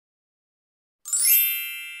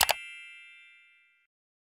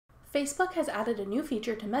Facebook has added a new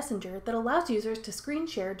feature to Messenger that allows users to screen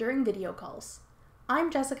share during video calls. I'm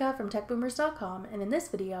Jessica from techboomers.com, and in this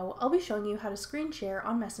video, I'll be showing you how to screen share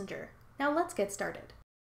on Messenger. Now let's get started.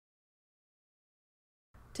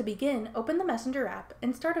 To begin, open the Messenger app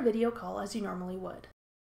and start a video call as you normally would.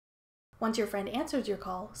 Once your friend answers your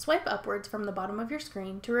call, swipe upwards from the bottom of your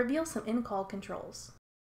screen to reveal some in-call controls.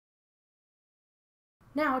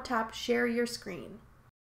 Now tap Share Your Screen.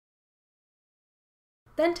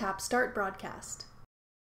 Then tap Start Broadcast.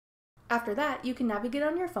 After that, you can navigate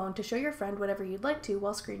on your phone to show your friend whatever you'd like to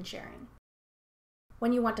while screen sharing.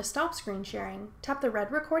 When you want to stop screen sharing, tap the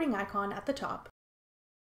red recording icon at the top,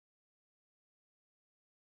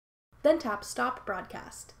 then tap Stop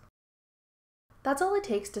Broadcast. That's all it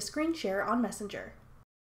takes to screen share on Messenger.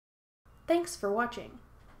 Thanks for watching.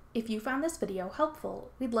 If you found this video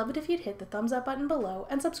helpful, we'd love it if you'd hit the thumbs up button below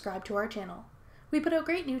and subscribe to our channel. We put out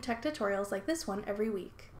great new tech tutorials like this one every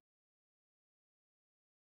week.